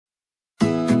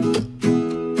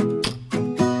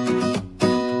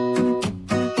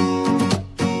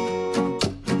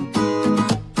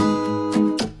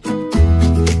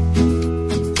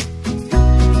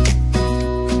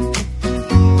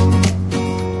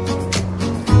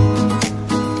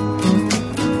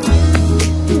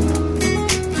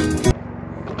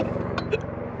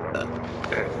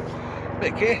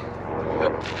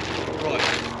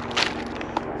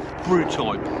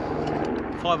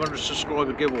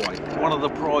subscriber giveaway. One of the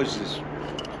prizes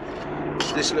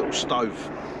is this little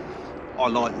stove. I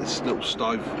like this little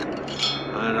stove,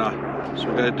 and so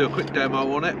we're going to do a quick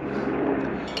demo on it.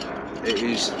 It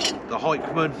is the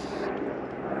Hikeman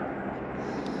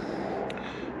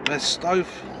meth stove.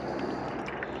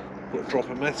 Put a drop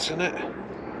of meths in it.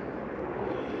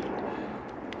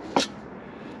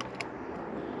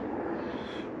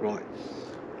 Right,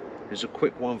 here's a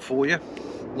quick one for you.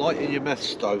 Lighting your meth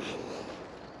stove.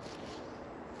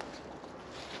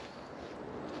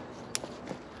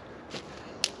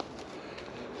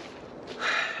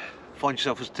 Find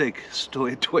yourself a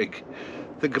twig.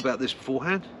 Think about this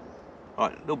beforehand.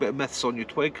 Right, a little bit of meths on your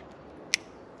twig.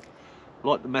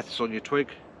 Light the meths on your twig.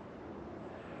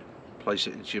 Place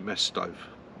it into your meth stove.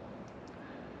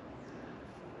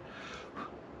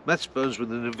 Meths burns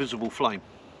with an invisible flame.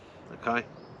 Okay,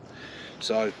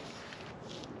 so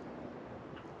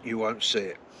you won't see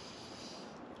it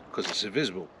because it's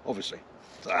invisible, obviously.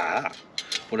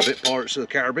 What a bit Pirates of the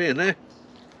Caribbean there.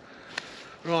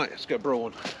 Right, let's get brew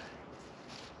on.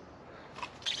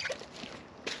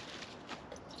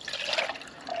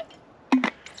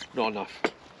 Not enough.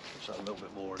 Let's add a little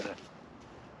bit more in there.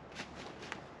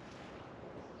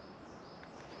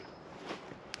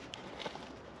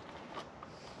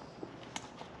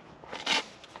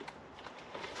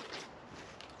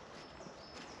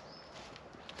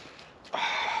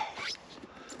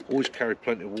 Always carry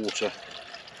plenty of water.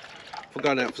 If I'm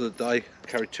going out for the day,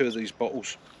 carry 2 of these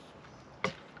bottles.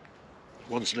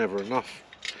 One's never enough.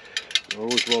 I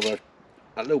always rather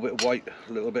a little bit of weight,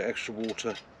 a little bit extra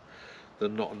water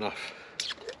than not enough.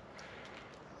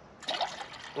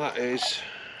 That is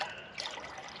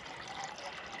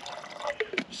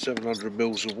 700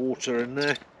 mils of water in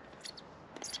there.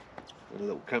 And a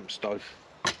little camp stove.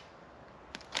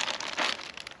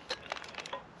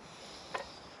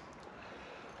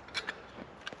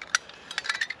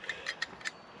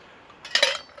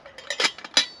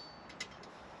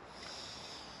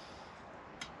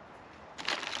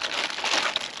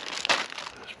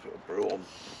 Brew on.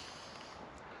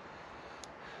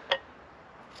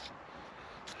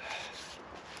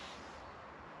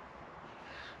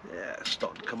 Yeah, it's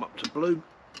starting to come up to bloom.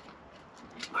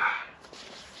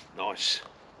 Nice.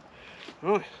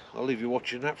 Right, I'll leave you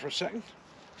watching that for a second.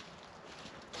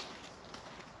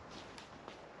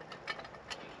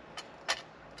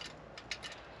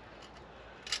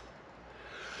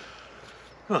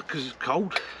 Right, because it's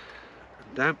cold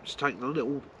and damp, it's taking a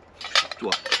little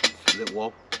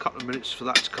while, a couple of minutes for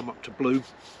that to come up to bloom.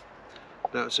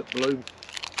 Now it's at bloom,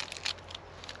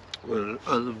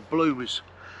 and the bloom is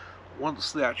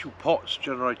once the actual pot's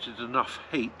generated enough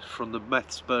heat from the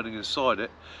meths burning inside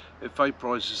it, it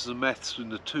vaporises the meths in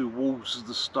the 2 walls of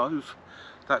the stove.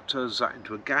 That turns that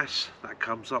into a gas that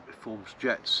comes up, it forms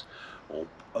jets or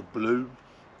a bloom,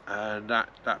 and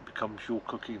that becomes your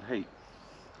cooking heat.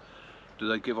 Do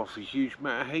they give off a huge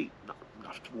amount of heat? Not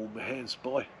enough to warm my hands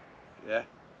by. Yeah.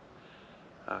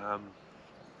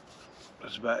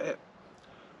 That's about it.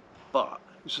 But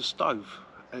it's a stove,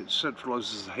 and it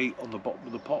centralises the heat on the bottom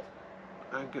of the pot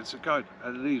and gets it going.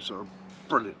 And these are a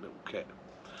brilliant little kit.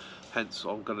 Hence,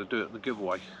 I'm going to do it in the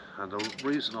giveaway. And the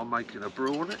reason I'm making a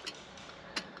brew on it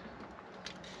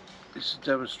is to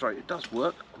demonstrate it does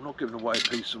work. I'm not giving away a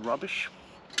piece of rubbish.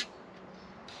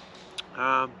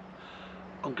 I'm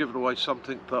giving away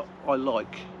something that I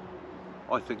like.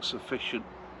 I think sufficient.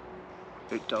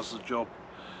 It does the job.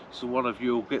 So one of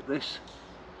you will get this,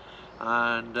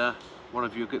 and one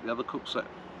of you will get the other cook set.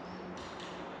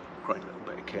 Great little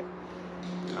bit of kit,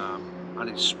 and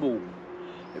it's small.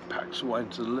 It packs away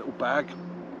into the little bag.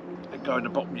 It goes in the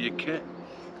bottom of your kit.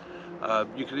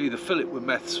 You can either fill it with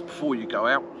meths before you go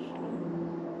out,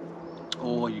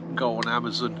 or you can go on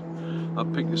Amazon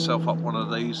and pick yourself up one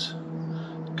of these.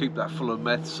 Keep that full of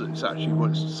meths. It's actually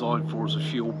what it's designed for, as a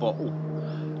fuel bottle.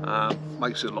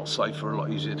 Makes it a lot safer, a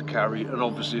lot easier to carry, and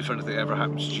obviously if anything ever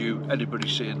happens to you, anybody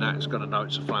seeing that is going to know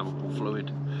it's a flammable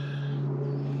fluid.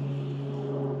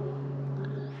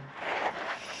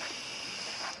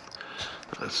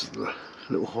 That's the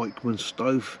little Hikeman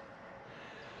stove.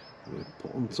 The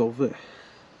bottoms of it.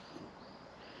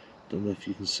 Don't know if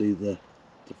you can see the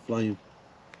flame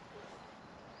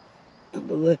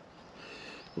under there.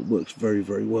 It works very,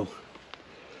 very well.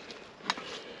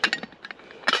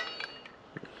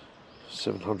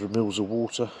 700 mils of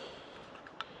water,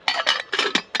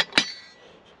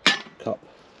 cup,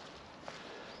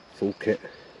 full kit.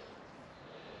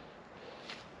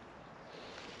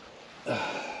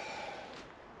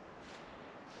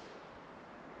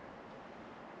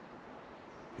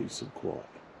 Peace and quiet.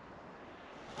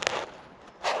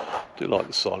 Do like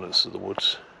the silence of the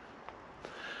woods.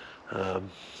 Yeah.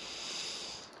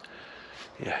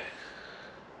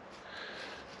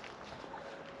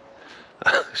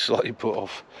 Slightly put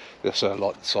off. That's I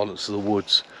like the silence of the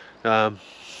woods.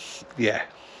 Yeah,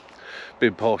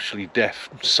 being partially deaf,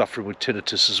 suffering with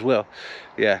tinnitus as well.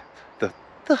 Yeah,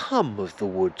 the hum of the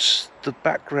woods, the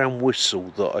background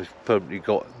whistle that I've permanently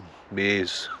got in my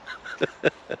ears.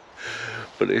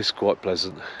 But it is quite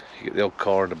pleasant. You get the old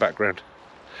car in the background.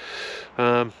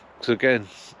 So again,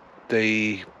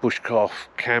 the bushcraft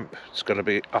camp is going to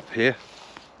be up here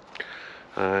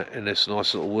in this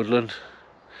nice little woodland.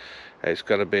 It's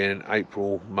going to be in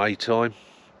April, May time.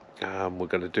 We're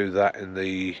going to do that in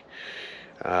the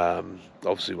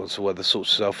obviously once the weather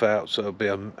sorts itself out, so it'll be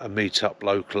a meet up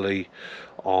locally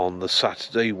on the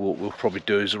Saturday. What we'll probably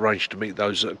do is arrange to meet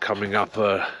those that are coming up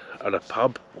at a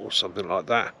pub or something like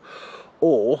that,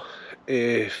 or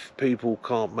if people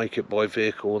can't make it by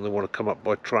vehicle and they want to come up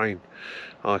by train,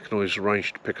 I can always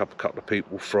arrange to pick up a couple of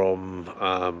people from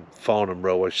Farnham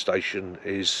railway station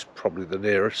is probably the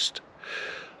nearest.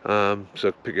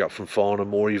 So pick you up from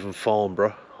Farnham or even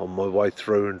Farnborough on my way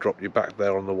through and drop you back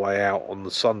there on the way out on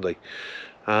the Sunday.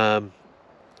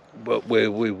 But we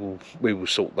will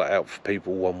sort that out for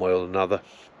people one way or another.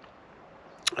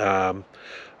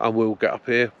 And we'll get up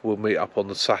here, we'll meet up on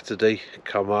the Saturday,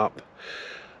 come up,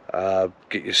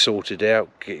 get you sorted out,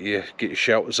 get your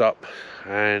shelters up,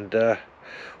 and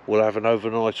we'll have an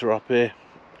overnighter up here.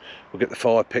 We'll get the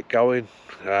fire pit going,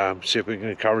 see if we can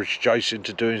encourage Jason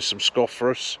to doing some scoff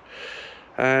for us,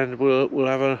 and we'll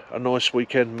have a nice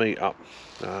weekend meet up.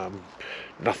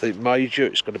 Nothing major,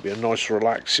 it's going to be a nice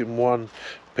relaxing one.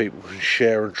 People can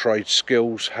share and trade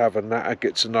skills, have a natter,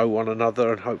 get to know one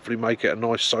another, and hopefully make it a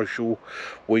nice social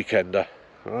weekender.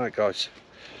 Alright guys,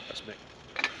 that's me.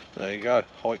 There you go,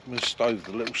 hikeman stove,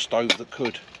 the little stove that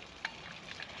could.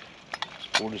 It's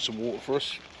pouring in some water for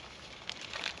us.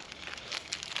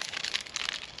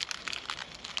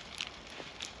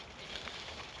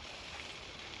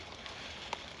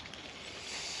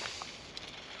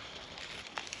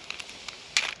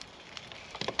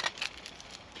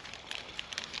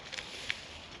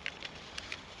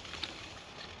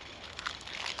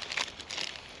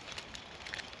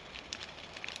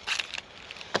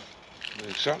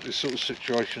 Exactly the sort of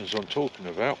situations I'm talking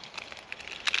about.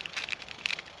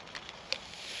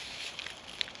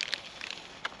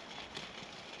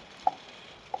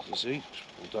 See, just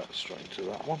pulled that straight into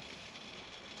that one.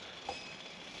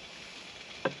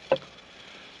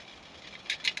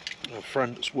 A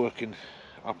friend that's working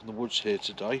up in the woods here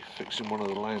today, fixing one of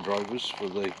the Land Rovers for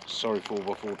the Surrey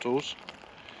 4x4 tours,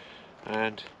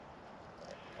 and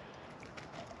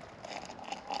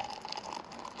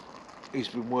he's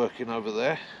been working over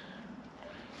there.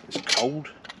 It's cold,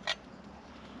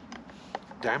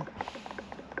 damp.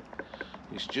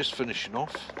 He's just finishing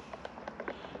off,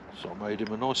 so I made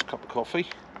him a nice cup of coffee.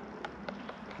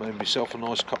 Made myself a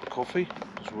nice cup of coffee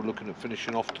because we're looking at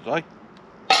finishing off today.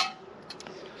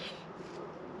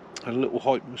 And a little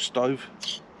hikeman stove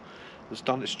has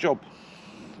done its job.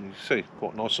 You can see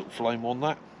quite a nice little flame on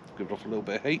that. Give it off a little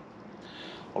bit of heat.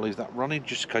 I'll leave that running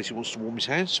just in case he wants to warm his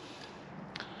hands.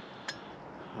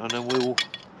 And then we'll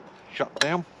shut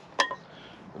down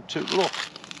and tootle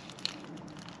off.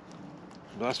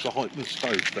 That's the hikeman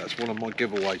stove. That's one of my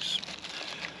giveaways.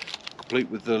 Complete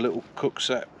with the little cook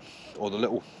set, or the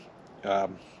little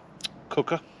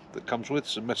cooker that comes with.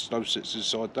 Some mess stove sits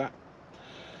inside that.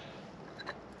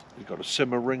 You've got a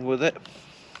simmer ring with it.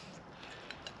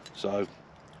 So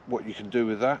what you can do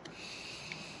with that,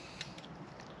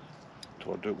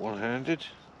 try to do it one-handed.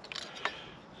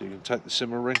 So you can take the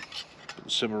simmer ring, put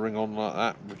the simmer ring on like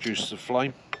that, reduce the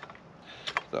flame.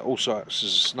 That also acts as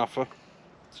a snuffer,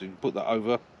 so you can put that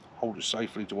over, hold it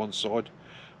safely to one side,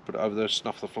 put it over there,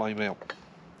 snuff the flame out.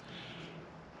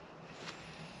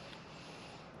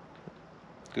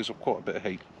 Gives up quite a bit of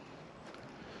heat.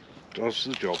 Does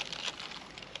the job.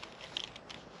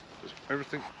 Does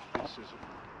everything.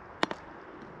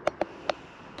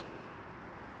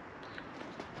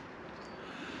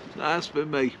 That's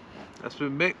been me. That's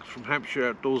been Mick from Hampshire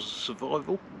Outdoors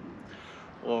Survival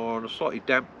on a slightly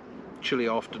damp, chilly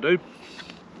afternoon.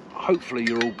 Hopefully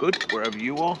you're all good wherever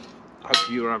you are.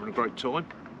 Hopefully you're having a great time.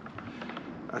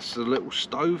 That's the little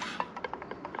stove.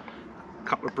 A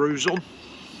couple of brews on.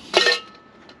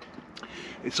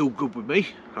 It's all good with me.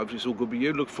 Hopefully it's all good with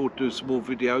you. Look forward to doing some more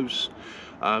videos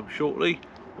shortly.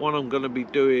 One I'm going to be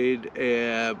doing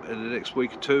in the next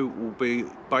week or two will be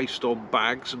based on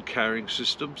bags and carrying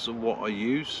systems and what I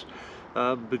use,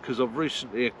 because I've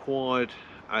recently acquired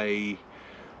a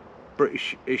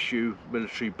British issue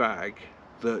military bag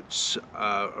that's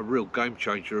a real game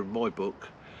changer in my book.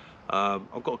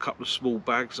 I've got a couple of small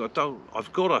bags. I've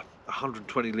got a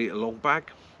 120 litre long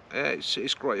bag.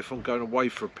 It's great if I'm going away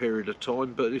for a period of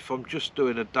time, but if I'm just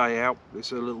doing a day out,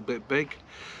 it's a little bit big.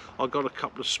 I've got a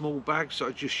couple of small bags that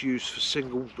I just use for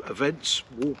single events,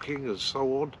 walking and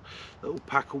so on, that will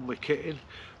pack all my kit in.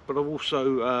 But I've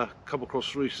also come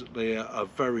across recently a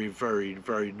very, very,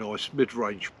 very nice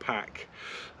mid-range pack.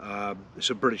 It's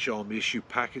a British Army issue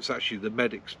pack. It's actually the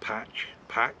Medic's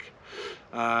pack,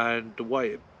 and the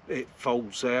way it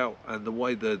folds out and the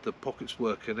way the pockets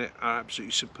work in it are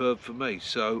absolutely superb for me.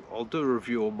 So I'll do a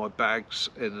review on my bags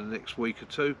in the next week or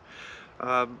two,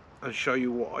 and show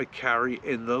you what I carry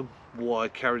in them, why I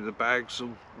carry the bags,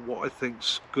 and what I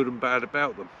think's good and bad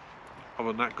about them. Other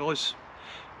than that, guys,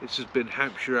 this has been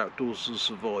Hampshire Outdoors and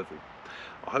Survival.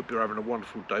 I hope you're having a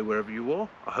wonderful day wherever you are.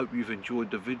 I hope you've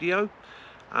enjoyed the video.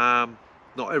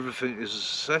 Not everything is a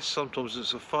success, sometimes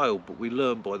it's a fail, but we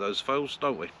learn by those fails,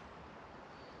 don't we?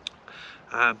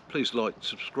 Please like and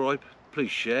subscribe,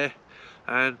 please share,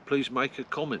 and please make a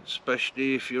comment,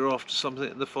 especially if you're after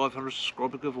something in the 500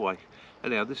 subscriber giveaway.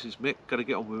 Anyhow, this is Mick, going to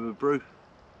get on with my brew.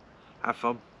 Have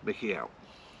fun, Mickey out.